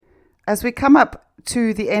As we come up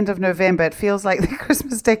to the end of November, it feels like the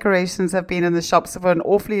Christmas decorations have been in the shops for an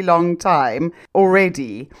awfully long time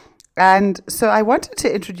already. And so I wanted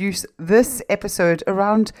to introduce this episode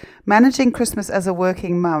around managing Christmas as a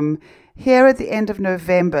working mum here at the end of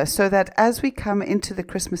November, so that as we come into the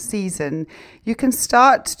Christmas season, you can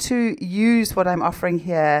start to use what I'm offering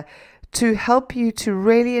here to help you to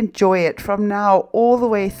really enjoy it from now all the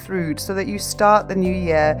way through, so that you start the new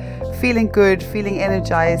year feeling good, feeling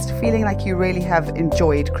energized, feeling like you really have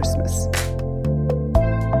enjoyed Christmas.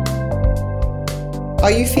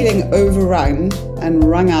 Are you feeling overrun and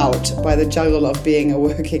wrung out by the juggle of being a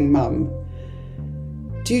working mum?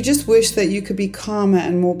 Do you just wish that you could be calmer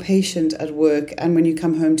and more patient at work and when you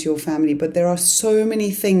come home to your family, but there are so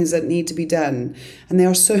many things that need to be done and there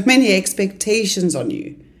are so many expectations on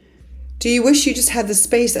you? Do you wish you just had the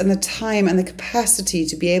space and the time and the capacity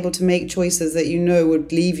to be able to make choices that you know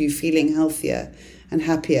would leave you feeling healthier and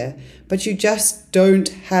happier, but you just don't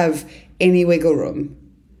have any wiggle room?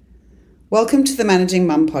 Welcome to the Managing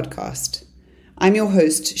Mum podcast. I'm your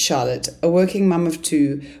host, Charlotte, a working mum of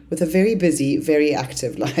two with a very busy, very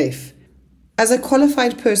active life. As a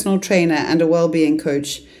qualified personal trainer and a well-being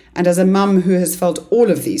coach, and as a mum who has felt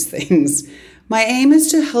all of these things, my aim is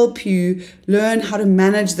to help you learn how to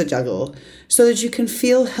manage the juggle so that you can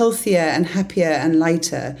feel healthier and happier and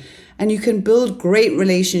lighter, and you can build great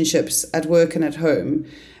relationships at work and at home,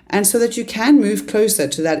 and so that you can move closer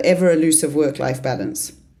to that ever-elusive work-life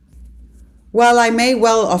balance. While I may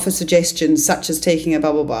well offer suggestions such as taking a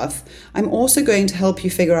bubble bath, I'm also going to help you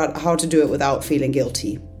figure out how to do it without feeling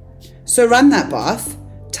guilty. So run that bath,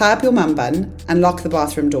 tie up your mum bun, and lock the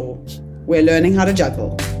bathroom door. We're learning how to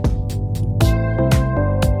juggle.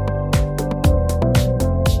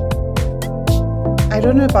 I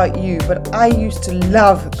don't know about you, but I used to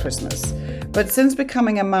love Christmas. But since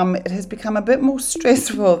becoming a mum, it has become a bit more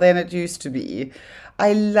stressful than it used to be.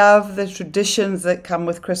 I love the traditions that come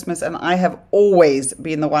with Christmas, and I have always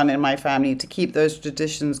been the one in my family to keep those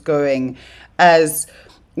traditions going as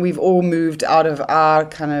we've all moved out of our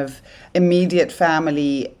kind of immediate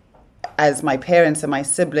family as my parents and my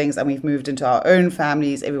siblings, and we've moved into our own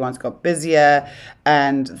families. Everyone's got busier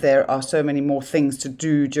and there are so many more things to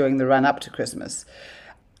do during the run up to Christmas.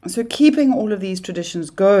 So keeping all of these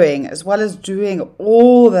traditions going, as well as doing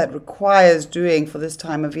all that requires doing for this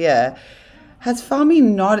time of year, has found me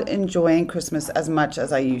not enjoying Christmas as much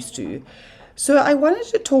as I used to. So I wanted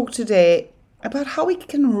to talk today about how we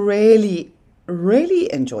can really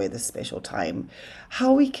enjoy this special time,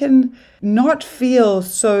 how we can not feel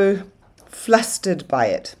so flustered by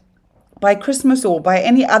it, by Christmas or by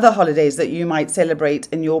any other holidays that you might celebrate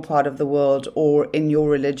in your part of the world or in your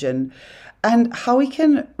religion, and how we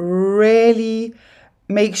can really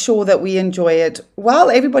make sure that we enjoy it while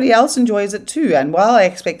everybody else enjoys it too, and while our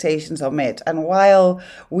expectations are met, and while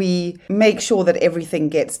we make sure that everything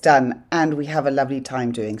gets done and we have a lovely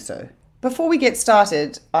time doing so. Before we get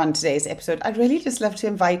started on today's episode, I'd really just love to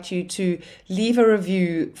invite you to leave a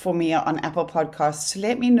review for me on Apple Podcasts to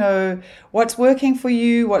let me know what's working for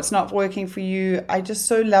you, what's not working for you. I just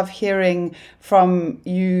so love hearing from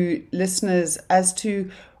you listeners as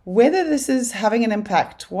to whether this is having an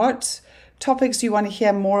impact. What topics do you want to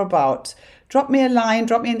hear more about? Drop me a line,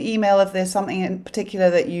 drop me an email if there's something in particular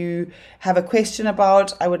that you have a question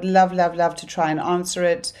about. I would love to try and answer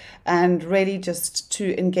it and really just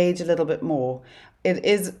to engage a little bit more. It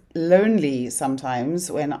is lonely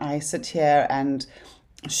sometimes when I sit here and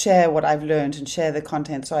share what I've learned and share the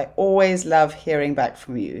content. So I always love hearing back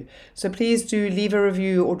from you. So please do leave a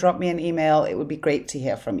review or drop me an email. It would be great to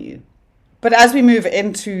hear from you. But as we move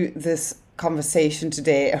into this conversation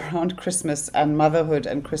today around Christmas and motherhood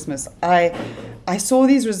and Christmas, I saw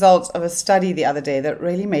these results of a study the other day that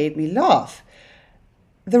really made me laugh.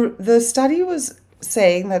 The study was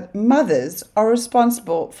saying that mothers are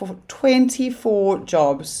responsible for 24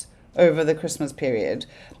 jobs over the Christmas period,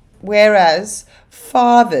 whereas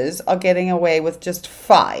fathers are getting away with just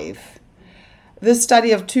 5. This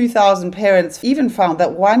study of 2,000 parents even found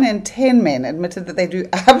that 1 in 10 men admitted that they do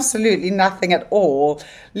absolutely nothing at all,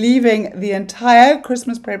 leaving the entire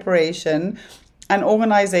Christmas preparation and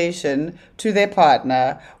organization to their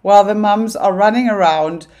partner, while the mums are running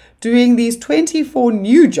around doing these 24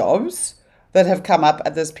 new jobs that have come up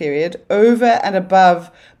at this period over and above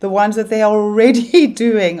the ones that they are already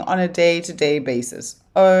doing on a day-to-day basis.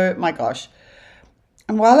 Oh my gosh.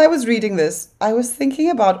 And while I was reading this, I was thinking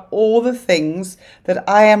about all the things that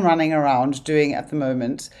I am running around doing at the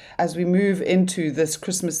moment as we move into this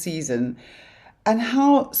Christmas season, and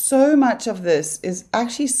how so much of this is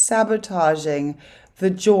actually sabotaging the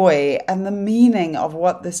joy and the meaning of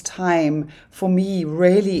what this time for me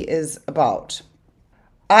really is about.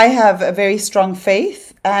 I have a very strong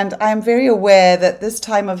faith, and I'm very aware that this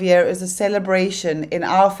time of year is a celebration in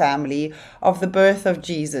our family of the birth of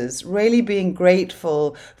Jesus, really being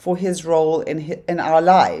grateful for his role in our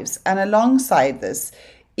lives. And alongside this,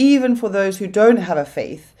 even for those who don't have a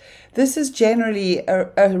faith, this is generally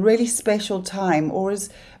a really special time, or is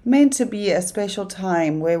meant to be a special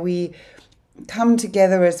time where we come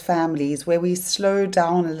together as families, where we slow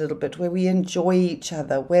down a little bit, where we enjoy each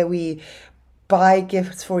other, where we buy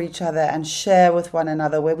gifts for each other and share with one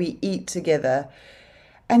another, where we eat together.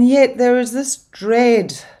 And yet there is this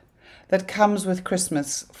dread that comes with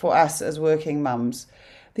Christmas for us as working mums.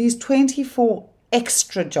 These 24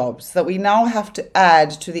 extra jobs that we now have to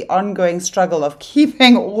add to the ongoing struggle of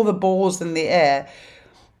keeping all the balls in the air,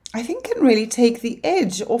 I think can really take the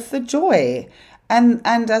edge off the joy. And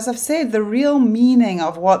as I've said, the real meaning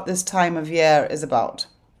of what this time of year is about.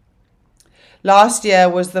 Last year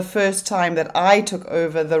was the first time that I took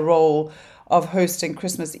over the role of hosting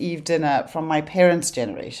Christmas Eve dinner from my parents'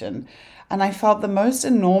 generation. And I felt the most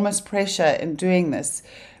enormous pressure in doing this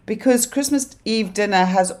because Christmas Eve dinner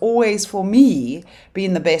has always, for me,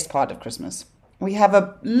 been the best part of Christmas. We have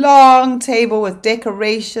a long table with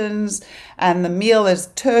decorations, and the meal is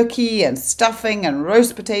turkey and stuffing and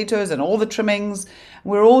roast potatoes and all the trimmings.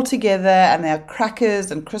 We're all together, and there are crackers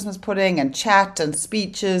and Christmas pudding and chat and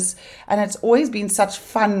speeches. And it's always been such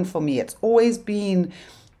fun for me. It's always been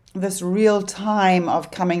this real time of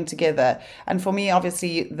coming together. And for me,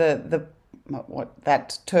 obviously,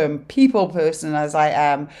 that term people person as I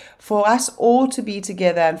am, for us all to be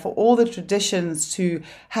together and for all the traditions to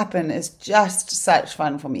happen is just such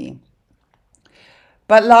fun for me.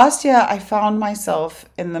 But last year I found myself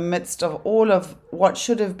in the midst of all of what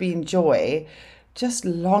should have been joy, just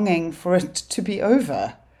longing for it to be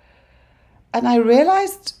over. And I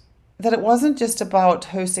realized that it wasn't just about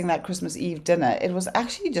hosting that Christmas Eve dinner, it was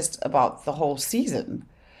actually just about the whole season.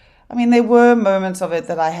 I mean, there were moments of it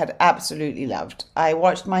that I had absolutely loved. I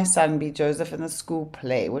watched my son be Joseph in the school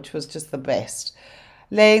play, which was just the best.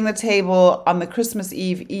 Laying the table on the Christmas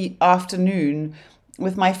Eve afternoon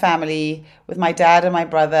with my family, with my dad and my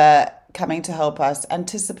brother coming to help us,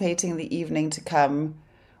 anticipating the evening to come,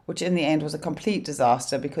 which in the end was a complete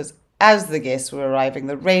disaster because as the guests were arriving,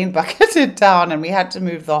 the rain bucketed down and we had to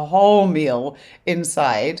move the whole meal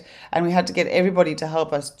inside and we had to get everybody to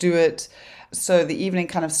help us do it. So the evening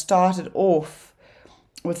kind of started off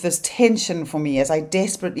with this tension for me as I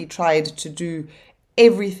desperately tried to do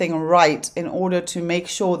everything right in order to make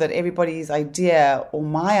sure that everybody's idea or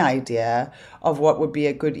my idea of what would be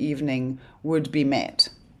a good evening would be met.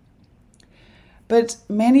 But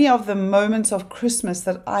many of the moments of Christmas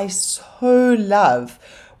that I so love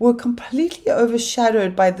were completely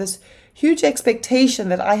overshadowed by this huge expectation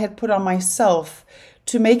that I had put on myself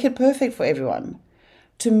to make it perfect for everyone.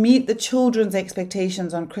 To meet the children's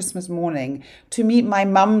expectations on Christmas morning, to meet my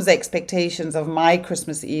mum's expectations of my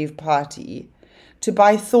Christmas Eve party, to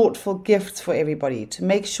buy thoughtful gifts for everybody, to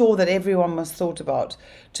make sure that everyone was thought about,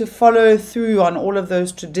 to follow through on all of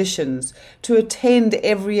those traditions, to attend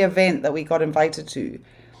every event that we got invited to.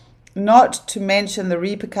 Not to mention the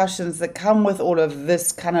repercussions that come with all of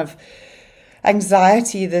this kind of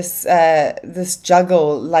anxiety, this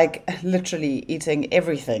juggle, like literally eating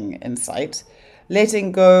everything in sight.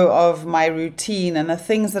 Letting go of my routine and the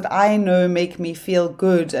things that I know make me feel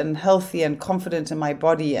good and healthy and confident in my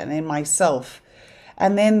body and in myself.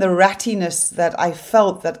 And then the rattiness that I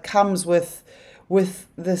felt that comes with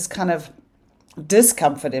this kind of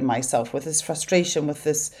discomfort in myself, with this frustration, with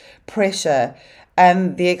this pressure,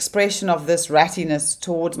 and the expression of this rattiness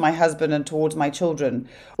towards my husband and towards my children.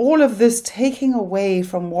 All of this taking away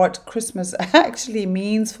from what Christmas actually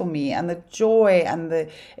means for me and the joy and the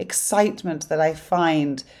excitement that I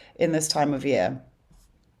find in this time of year.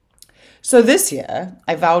 So this year,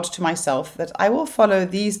 I vowed to myself that I will follow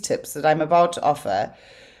these tips that I'm about to offer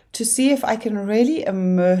to see if I can really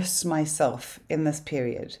immerse myself in this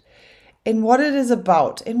period, in what it is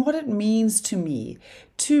about, in what it means to me,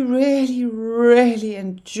 to really, really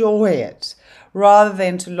enjoy it, rather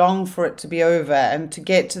than to long for it to be over and to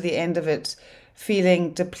get to the end of it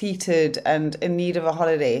feeling depleted and in need of a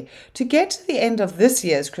holiday, to get to the end of this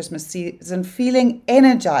year's Christmas season feeling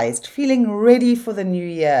energized, feeling ready for the new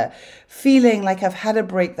year, feeling like I've had a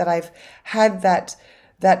break, that I've had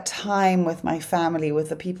that time with my family, with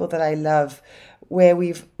the people that I love, where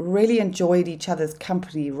we've really enjoyed each other's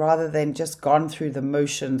company rather than just gone through the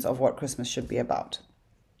motions of what Christmas should be about.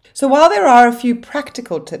 So while there are a few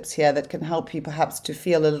practical tips here that can help you perhaps to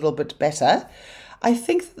feel a little bit better, I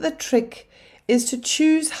think that the trick is to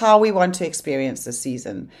choose how we want to experience the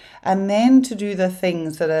season, and then to do the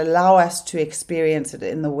things that allow us to experience it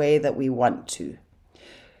in the way that we want to.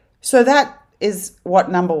 So that is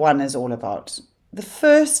what number 1 is all about. The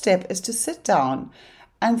first step is to sit down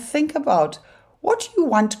and think about, what do you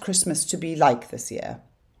want Christmas to be like this year?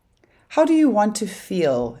 How do you want to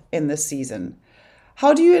feel in this season?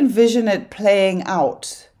 How do you envision it playing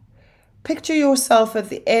out? Picture yourself at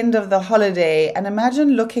the end of the holiday and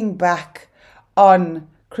imagine looking back on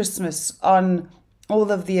Christmas, on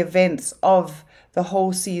all of the events of the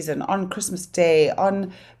whole season, on Christmas Day,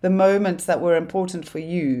 on the moments that were important for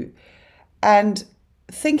you, and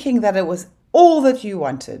thinking that it was all that you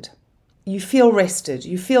wanted. You feel rested.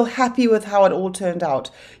 You feel happy with how it all turned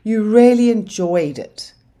out. You really enjoyed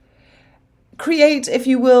it. Create, if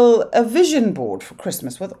you will, a vision board for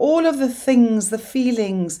Christmas with all of the things, the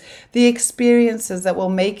feelings, the experiences that will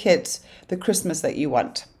make it the Christmas that you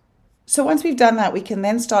want. So once we've done that, we can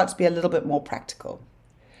then start to be a little bit more practical.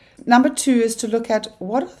 Number 2 is to look at,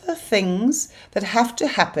 what are the things that have to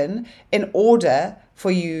happen in order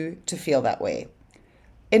for you to feel that way?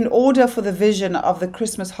 In order for the vision of the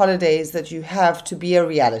Christmas holidays that you have to be a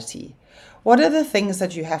reality. What are the things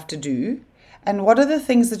that you have to do? And what are the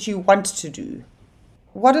things that you want to do?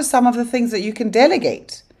 What are some of the things that you can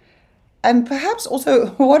delegate? And perhaps also,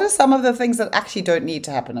 what are some of the things that actually don't need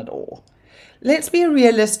to happen at all? Let's be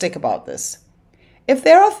realistic about this. If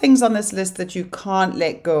there are things on this list that you can't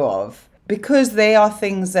let go of, because they are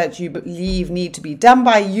things that you believe need to be done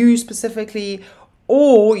by you specifically,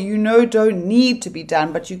 or you know don't need to be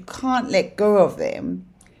done, but you can't let go of them,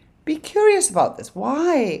 be curious about this.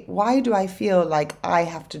 Why do I feel like I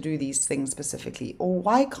have to do these things specifically? Or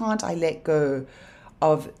why can't I let go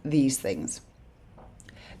of these things?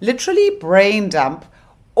 Literally brain dump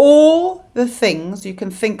all the things you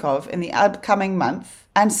can think of in the upcoming month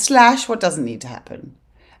and slash what doesn't need to happen.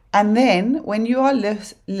 And then when you are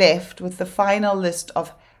left with the final list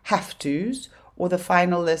of have tos, or the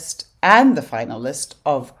final list and the final list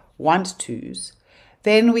of want tos,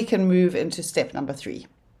 then we can move into step number 3.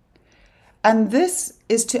 And this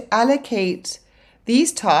is to allocate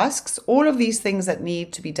these tasks, all of these things that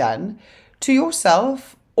need to be done, to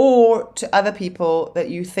yourself or to other people that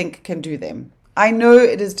you think can do them. I know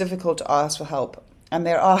it is difficult to ask for help, and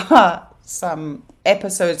there are some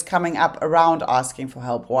episodes coming up around asking for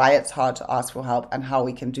help, why it's hard to ask for help and how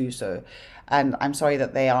we can do so. And I'm sorry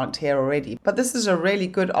that they aren't here already, but this is a really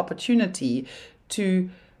good opportunity to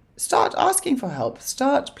start asking for help,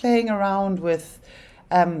 start playing around with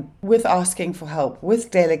asking for help,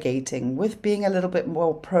 with delegating, with being a little bit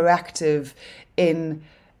more proactive in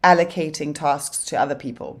allocating tasks to other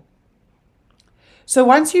people. So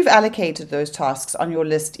once you've allocated those tasks on your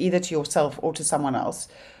list, either to yourself or to someone else,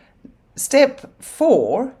 step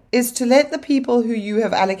 4 is to let the people who you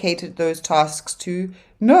have allocated those tasks to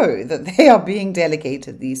know that they are being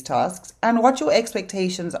delegated these tasks and what your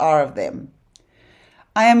expectations are of them.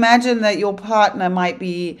 I imagine that your partner might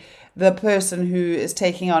be the person who is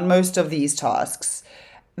taking on most of these tasks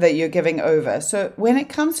that you're giving over. So when it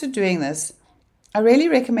comes to doing this, I really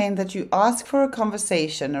recommend that you ask for a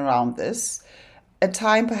conversation around this, a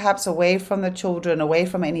time perhaps away from the children, away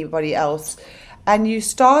from anybody else, and you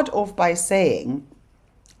start off by saying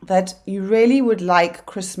that you really would like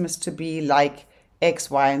Christmas to be like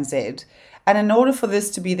X, Y, and Z. And in order for this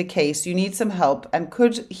to be the case, you need some help. And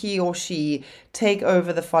could he or she take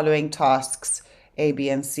over the following tasks, A, B,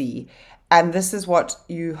 and C? And this is what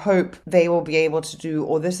you hope they will be able to do,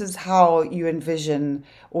 or this is how you envision,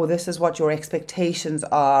 or this is what your expectations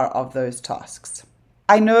are of those tasks.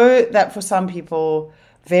 I know that for some people,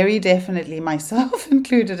 very definitely myself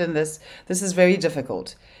included in this is very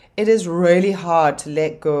difficult. It is really hard to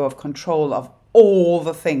let go of control of all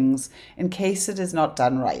the things in case it is not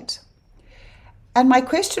done right. And my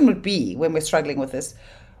question would be, when we're struggling with this,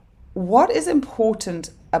 what is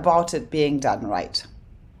important about it being done right?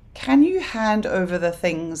 Can you hand over the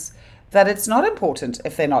things that it's not important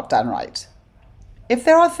if they're not done right? If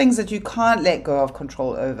there are things that you can't let go of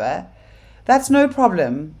control over, that's no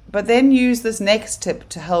problem, but then use this next tip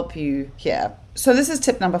to help you here. So this is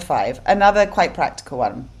tip number 5, another quite practical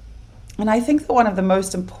one. And I think that one of the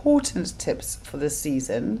most important tips for this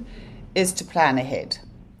season is to plan ahead.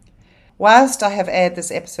 Whilst I have aired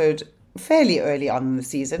this episode fairly early on in the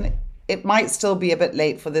season, it might still be a bit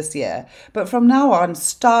late for this year. But from now on,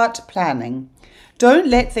 start planning. Don't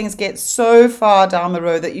let things get so far down the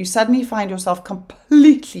road that you suddenly find yourself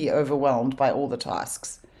completely overwhelmed by all the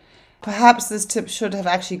tasks. Perhaps this tip should have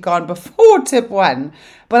actually gone before tip 1,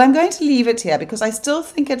 but I'm going to leave it here because I still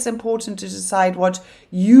think it's important to decide what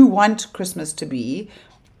you want Christmas to be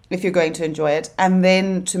if you're going to enjoy it, and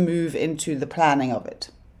then to move into the planning of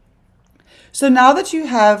it. So now that you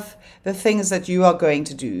have the things that you are going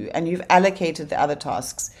to do and you've allocated the other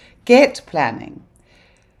tasks, get planning.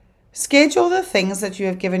 Schedule the things that you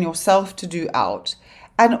have given yourself to do out.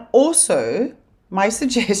 And also, my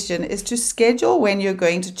suggestion is to schedule when you're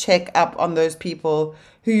going to check up on those people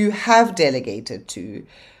who you have delegated to,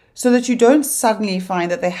 so that you don't suddenly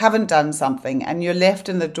find that they haven't done something and you're left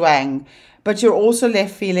in the dwang, but you're also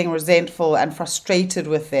left feeling resentful and frustrated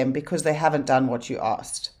with them because they haven't done what you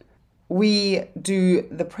asked. We do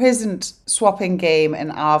the present swapping game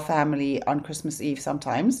in our family on Christmas Eve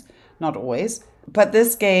sometimes, not always. But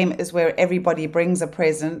this game is where everybody brings a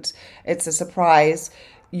present. It's a surprise.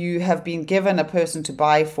 You have been given a person to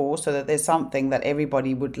buy for so that there's something that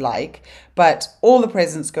everybody would like. But all the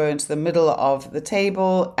presents go into the middle of the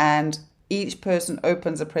table and each person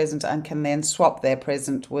opens a present and can then swap their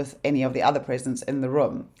present with any of the other presents in the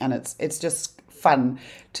room. And it's just fun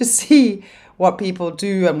to see what people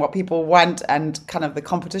do and what people want and kind of the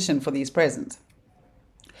competition for these presents.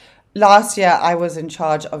 Last year, I was in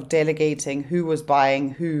charge of delegating who was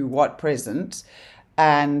buying who what present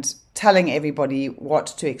and telling everybody what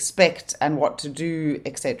to expect and what to do,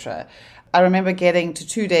 etc. I remember getting to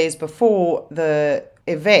 2 days before the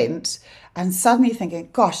event and suddenly thinking,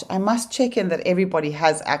 gosh, I must check in that everybody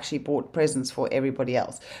has actually bought presents for everybody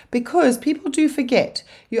else. Because people do forget.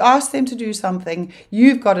 You ask them to do something,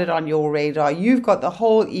 you've got it on your radar, you've got the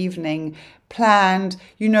whole evening planned,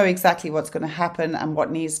 you know exactly what's going to happen and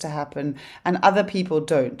what needs to happen, and other people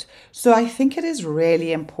don't. So I think it is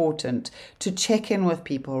really important to check in with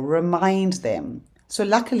people, remind them. So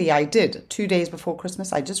luckily I did. 2 days before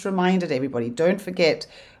Christmas, I just reminded everybody, don't forget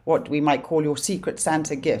what we might call your secret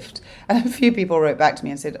Santa gift. And a few people wrote back to me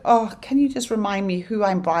and said, oh, can you just remind me who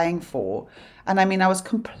I'm buying for? And I mean, I was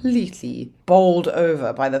completely bowled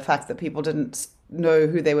over by the fact that people didn't know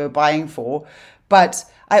who they were buying for. But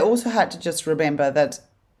I also had to just remember that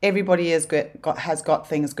everybody has got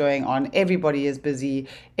things going on. Everybody is busy.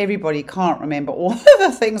 Everybody can't remember all of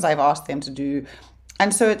the things I've asked them to do.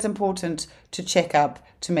 And so it's important to check up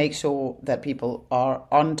to make sure that people are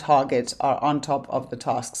on target, are on top of the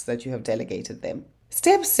tasks that you have delegated them.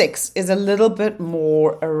 Step 6 is a little bit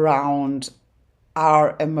more around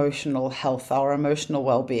our emotional health, our emotional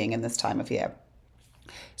well-being in this time of year.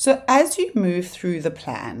 So as you move through the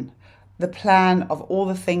plan of all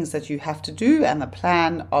the things that you have to do and the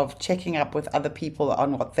plan of checking up with other people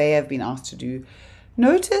on what they have been asked to do,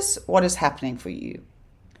 notice what is happening for you.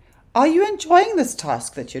 Are you enjoying this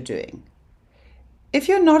task that you're doing? If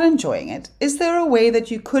you're not enjoying it, is there a way that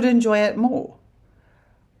you could enjoy it more?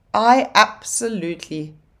 I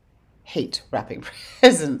absolutely hate wrapping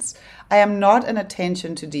presents. I am not an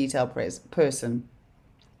attention to detail person.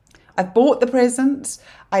 I've bought the presents.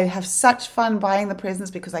 I have such fun buying the presents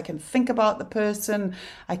because I can think about the person.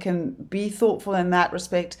 I can be thoughtful in that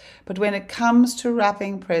respect. But when it comes to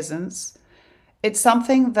wrapping presents, it's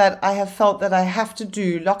something that I have felt that I have to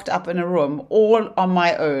do locked up in a room all on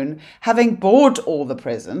my own, having bought all the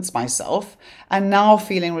presents myself and now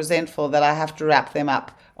feeling resentful that I have to wrap them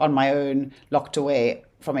up on my own, locked away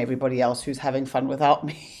from everybody else who's having fun without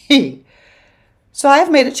me. So I have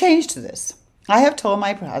made a change to this. I have told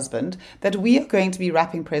my husband that we are going to be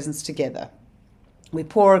wrapping presents together. We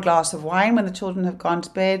pour a glass of wine when the children have gone to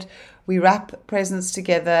bed. We wrap presents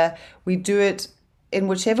together. We do it in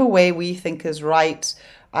whichever way we think is right.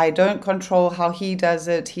 I don't control how he does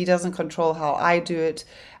it. He doesn't control how I do it.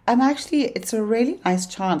 And actually, it's a really nice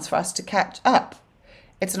chance for us to catch up.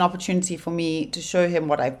 It's an opportunity for me to show him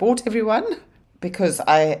what I've bought everyone, because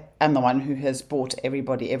I am the one who has bought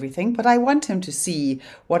everybody everything. But I want him to see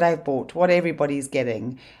what I've bought, what everybody's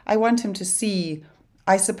getting. I want him to see,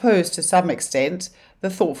 I suppose, to some extent, the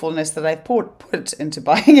thoughtfulness that I've put into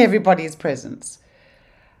buying everybody's presents.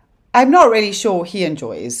 I'm not really sure he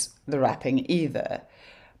enjoys the wrapping either,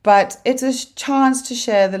 but it's a chance to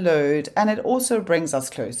share the load, and it also brings us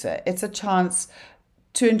closer. It's a chance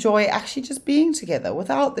to enjoy actually just being together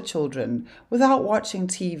without the children, without watching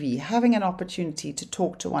TV, having an opportunity to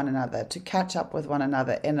talk to one another, to catch up with one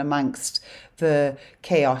another in amongst the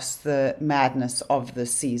chaos, the madness of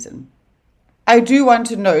this season. I do want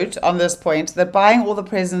to note on this point that buying all the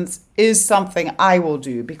presents is something I will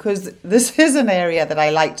do because this is an area that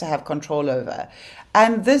I like to have control over.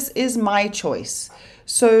 And this is my choice.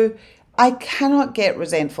 So I cannot get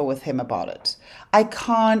resentful with him about it. I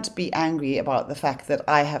can't be angry about the fact that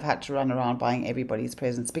I have had to run around buying everybody's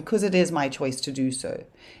presents because it is my choice to do so.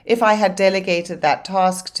 If I had delegated that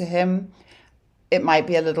task to him, it might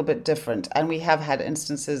be a little bit different. And we have had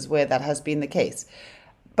instances where that has been the case.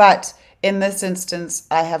 But In this instance,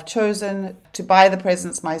 I have chosen to buy the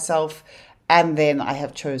presents myself, and then I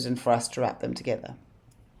have chosen for us to wrap them together.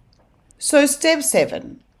 So step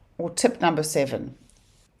 7, or tip number 7,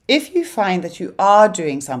 if you find that you are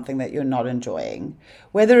doing something that you're not enjoying,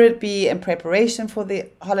 whether it be in preparation for the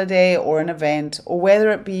holiday or an event, or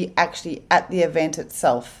whether it be actually at the event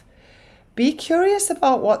itself, be curious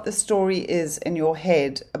about what the story is in your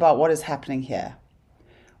head about what is happening here.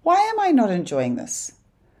 Why am I not enjoying this?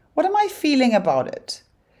 What am I feeling about it?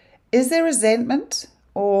 Is there resentment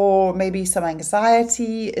or maybe some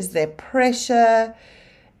anxiety? Is there pressure?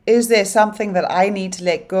 Is there something that I need to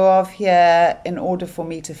let go of here in order for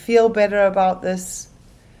me to feel better about this?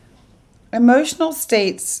 Emotional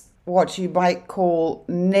states, what you might call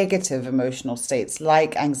negative emotional states,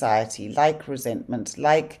 like anxiety, like resentment,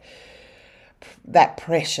 like that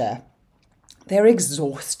pressure, they're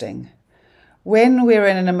exhausting. When we're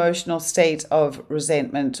in an emotional state of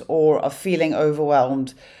resentment or of feeling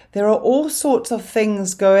overwhelmed, there are all sorts of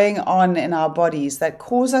things going on in our bodies that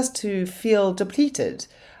cause us to feel depleted.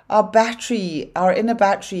 Our inner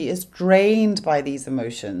battery is drained by these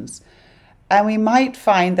emotions. And we might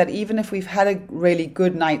find that even if we've had a really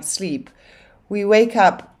good night's sleep, we wake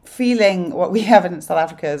up feeling what we have in South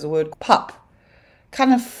Africa as a word, pap,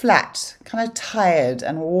 kind of flat, kind of tired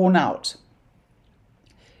and worn out.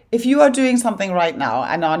 If you are doing something right now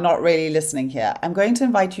and are not really listening here, I'm going to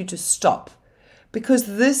invite you to stop,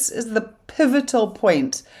 because this is the pivotal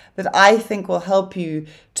point that I think will help you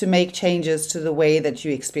to make changes to the way that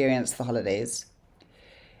you experience the holidays.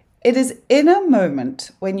 It is in a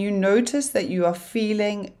moment when you notice that you are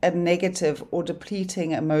feeling a negative or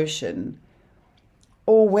depleting emotion,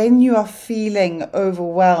 or when you are feeling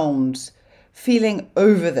overwhelmed, feeling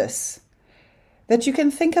over this, that you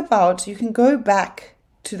can think about, you can go back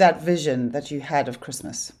to that vision that you had of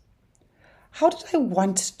Christmas. How did I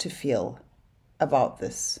want to feel about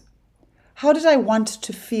this? How did I want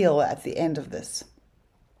to feel at the end of this?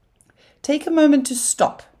 Take a moment to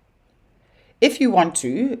stop. If you want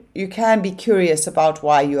to, you can be curious about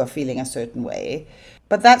why you are feeling a certain way,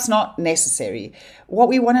 but that's not necessary. What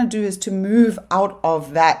we want to do is to move out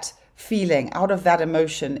of that feeling, out of that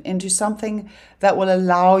emotion, into something that will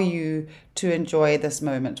allow you to enjoy this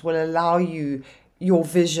moment, will allow you your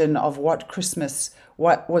vision of what Christmas,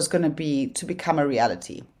 what was going to be, to become a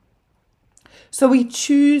reality. So we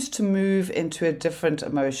choose to move into a different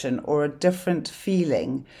emotion or a different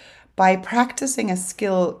feeling by practicing a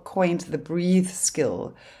skill coined the breathe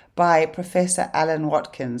skill by Professor Alan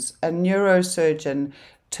Watkins, a neurosurgeon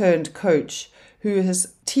turned coach who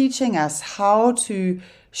is teaching us how to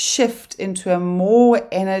shift into a more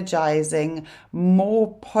energizing,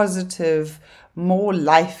 more positive, more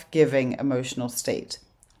life-giving emotional state,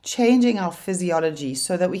 changing our physiology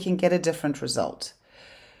so that we can get a different result.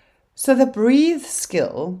 So the breathe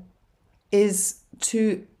skill is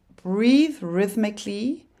to breathe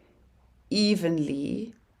rhythmically,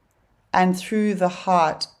 evenly, and through the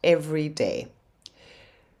heart every day.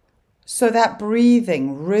 So that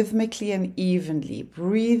breathing rhythmically and evenly,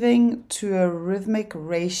 breathing to a rhythmic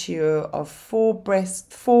ratio of 4 breaths,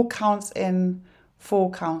 4 counts in,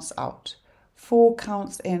 4 counts out. 4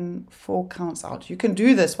 counts in, 4 counts out. You can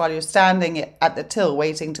do this while you're standing at the till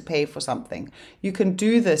waiting to pay for something. You can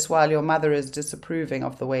do this while your mother is disapproving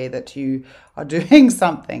of the way that you are doing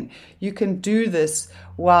something. You can do this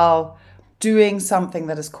while doing something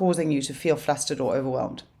that is causing you to feel flustered or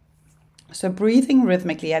overwhelmed. So breathing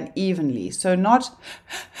rhythmically and evenly. So not,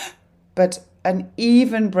 but an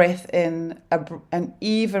even breath in, an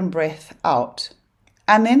even breath out.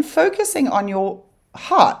 And then focusing on your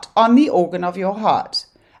heart, on the organ of your heart,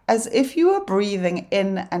 as if you are breathing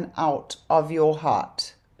in and out of your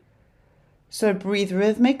heart. So breathe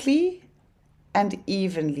rhythmically and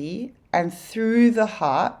evenly and through the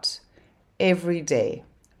heart every day.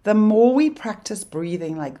 The more we practice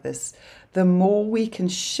breathing like this, the more we can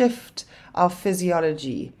shift our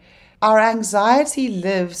physiology. Our anxiety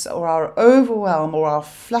lives, or our overwhelm, or our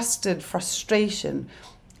flustered frustration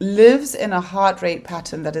lives in a heart rate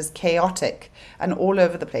pattern that is chaotic and all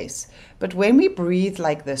over the place. But when we breathe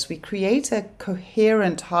like this, we create a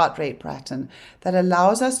coherent heart rate pattern that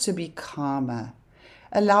allows us to be calmer,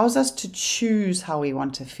 allows us to choose how we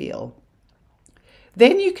want to feel.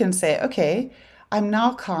 Then you can say, okay, I'm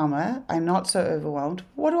now calmer, I'm not so overwhelmed.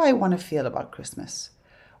 What do I want to feel about Christmas?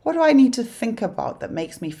 What do I need to think about that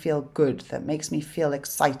makes me feel good, that makes me feel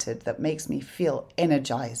excited, that makes me feel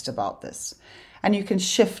energized about this? And you can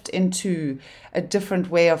shift into a different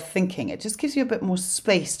way of thinking. It just gives you a bit more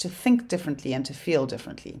space to think differently and to feel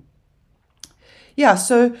differently. Yeah,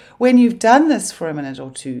 so when you've done this for a minute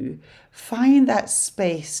or two, find that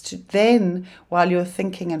space to then, while you're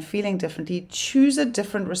thinking and feeling differently, choose a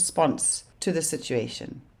different response to the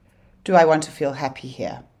situation. Do I want to feel happy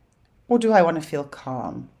here? Or do I want to feel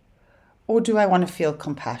calm? Or do I want to feel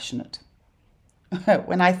compassionate?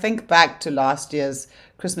 When I think back to last year's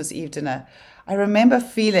Christmas Eve dinner, I remember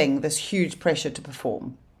feeling this huge pressure to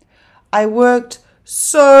perform. I worked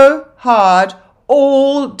so hard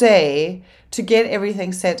all day to get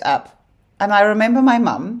everything set up. And I remember my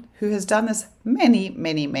mum, who has done this many,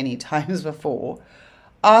 many, many times before,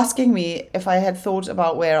 asking me if I had thought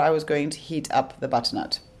about where I was going to heat up the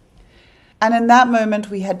butternut. And in that moment,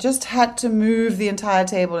 we had just had to move the entire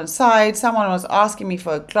table inside. Someone was asking me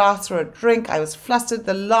for a glass or a drink. I was flustered.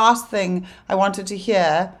 The last thing I wanted to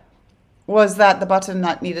hear was that the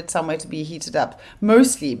butternut needed somewhere to be heated up,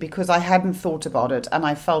 mostly because I hadn't thought about it and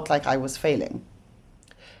I felt like I was failing.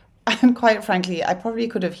 And quite frankly, I probably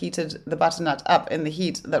could have heated the butternut up in the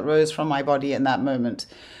heat that rose from my body in that moment.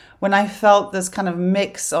 When I felt this kind of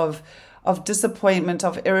mix of disappointment,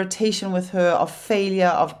 of irritation with her, of failure,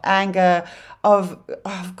 of anger, of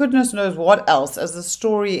goodness knows what else, as the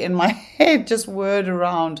story in my head just whirred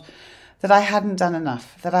around, that I hadn't done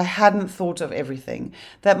enough, that I hadn't thought of everything,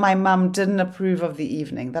 that my mum didn't approve of the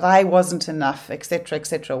evening, that I wasn't enough,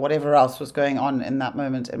 etc., whatever else was going on in that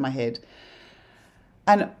moment in my head.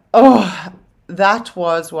 And that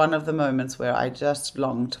was one of the moments where I just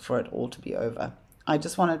longed for it all to be over. I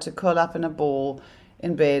just wanted to curl up in a ball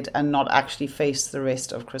in bed and not actually face the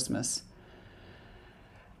rest of Christmas.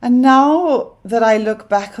 And now that I look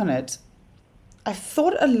back on it, I've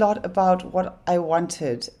thought a lot about what I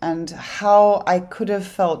wanted and how I could have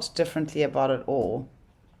felt differently about it all.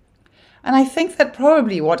 And I think that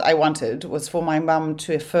probably what I wanted was for my mum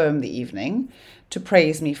to affirm the evening, to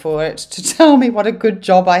praise me for it, to tell me what a good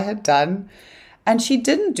job I had done. And she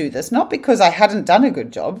didn't do this, not because I hadn't done a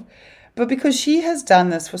good job, but because she has done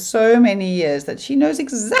this for so many years that she knows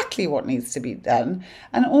exactly what needs to be done.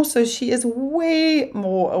 And also she is way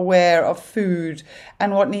more aware of food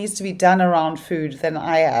and what needs to be done around food than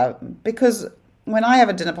I am. Because when I have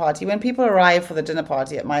a dinner party, when people arrive for the dinner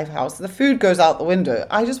party at my house, the food goes out the window.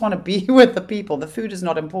 I just want to be with the people. The food is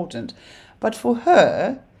not important. But for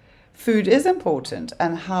her, food is important,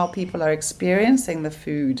 and how people are experiencing the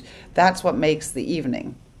food, that's what makes the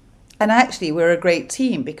evening. And actually, we're a great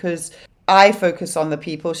team because I focus on the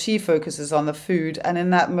people, she focuses on the food. And in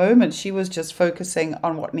that moment, she was just focusing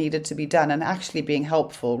on what needed to be done and actually being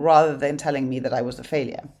helpful rather than telling me that I was a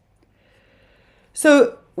failure.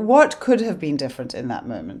 So what could have been different in that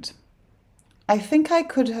moment? I think I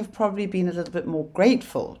could have probably been a little bit more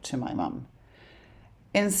grateful to my mum.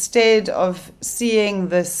 Instead of seeing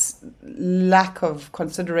this lack of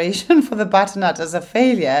consideration for the butternut as a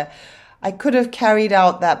failure, I could have carried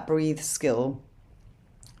out that breathe skill.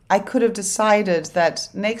 I could have decided that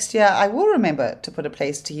next year I will remember to put a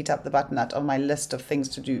place to heat up the butternut on my list of things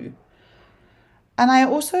to do. And I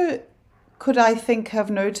also could, I think,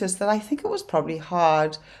 have noticed that I think it was probably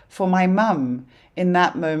hard for my mum in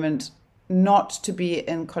that moment not to be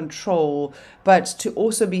in control, but to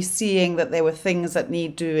also be seeing that there were things that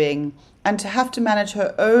need doing and to have to manage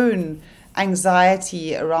her own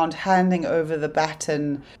anxiety around handing over the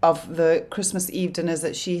baton of the Christmas Eve dinners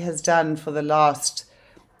that she has done for the last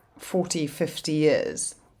 40, 50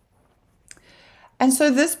 years. And so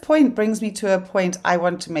this point brings me to a point I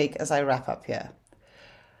want to make as I wrap up here.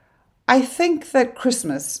 I think that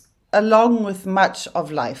Christmas, along with much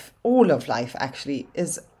of life, all of life actually,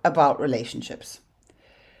 is about relationships.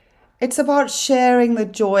 It's about sharing the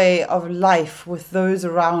joy of life with those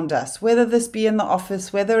around us, whether this be in the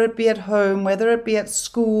office, whether it be at home, whether it be at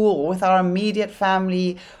school, or with our immediate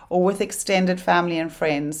family, or with extended family and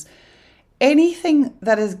friends. Anything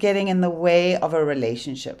that is getting in the way of a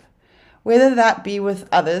relationship, whether that be with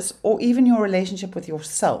others or even your relationship with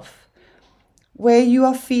yourself, where you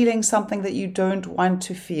are feeling something that you don't want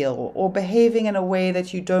to feel or behaving in a way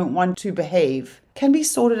that you don't want to behave, can be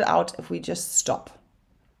sorted out if we just stop.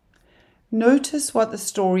 Notice what the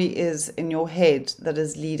story is in your head that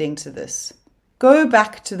is leading to this. Go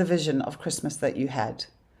back to the vision of Christmas that you had.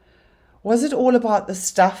 Was it all about the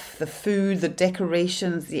stuff, the food, the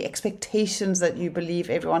decorations, the expectations that you believe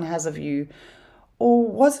everyone has of you? Or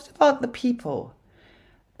was it about the people,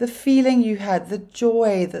 the feeling you had, the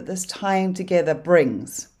joy that this time together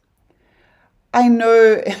brings? I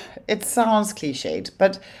know it sounds cliched,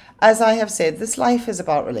 but as I have said, this life is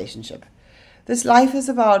about relationship. This life is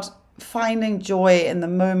about finding joy in the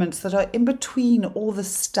moments that are in between all the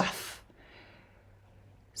stuff.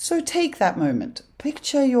 So take that moment,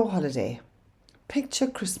 picture your holiday, picture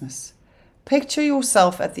Christmas, Picture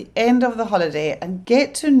yourself at the end of the holiday and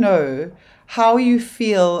get to know how you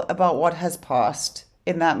feel about what has passed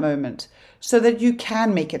in that moment so that you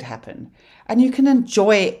can make it happen and you can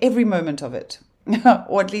enjoy every moment of it.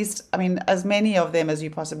 Or at least, as many of them as you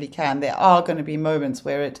possibly can. There are going to be moments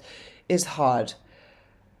where it is hard.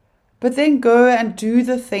 But then go and do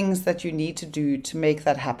the things that you need to do to make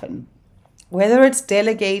that happen. Whether it's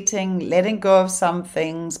delegating, letting go of some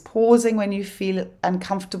things, pausing when you feel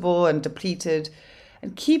uncomfortable and depleted,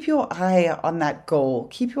 and keep your eye on that goal.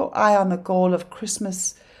 Keep your eye on the goal of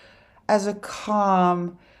Christmas as a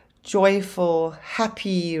calm, joyful,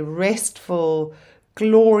 happy, restful,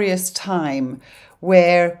 glorious time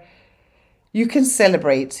where you can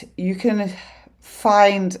celebrate, you can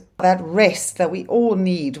find that rest that we all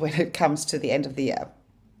need when it comes to the end of the year.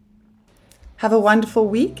 Have a wonderful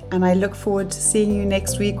week, and I look forward to seeing you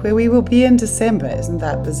next week where we will be in December. Isn't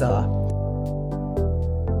that bizarre?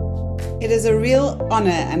 It is a real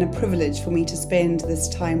honor and a privilege for me to spend this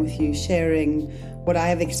time with you sharing what I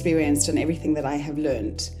have experienced and everything that I have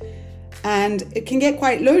learned. And it can get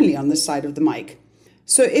quite lonely on this side of the mic.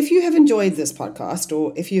 So if you have enjoyed this podcast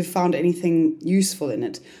or if you've found anything useful in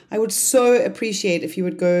it, I would so appreciate if you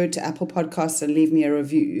would go to Apple Podcasts and leave me a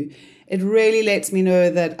review. It really lets me know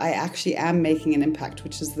that I actually am making an impact,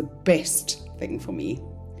 which is the best thing for me.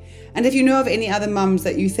 And if you know of any other mums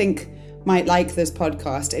that you think might like this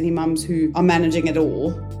podcast, any mums who are managing it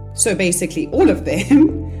all, so basically all of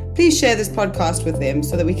them, please share this podcast with them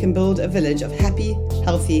so that we can build a village of happy,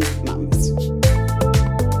 healthy mums.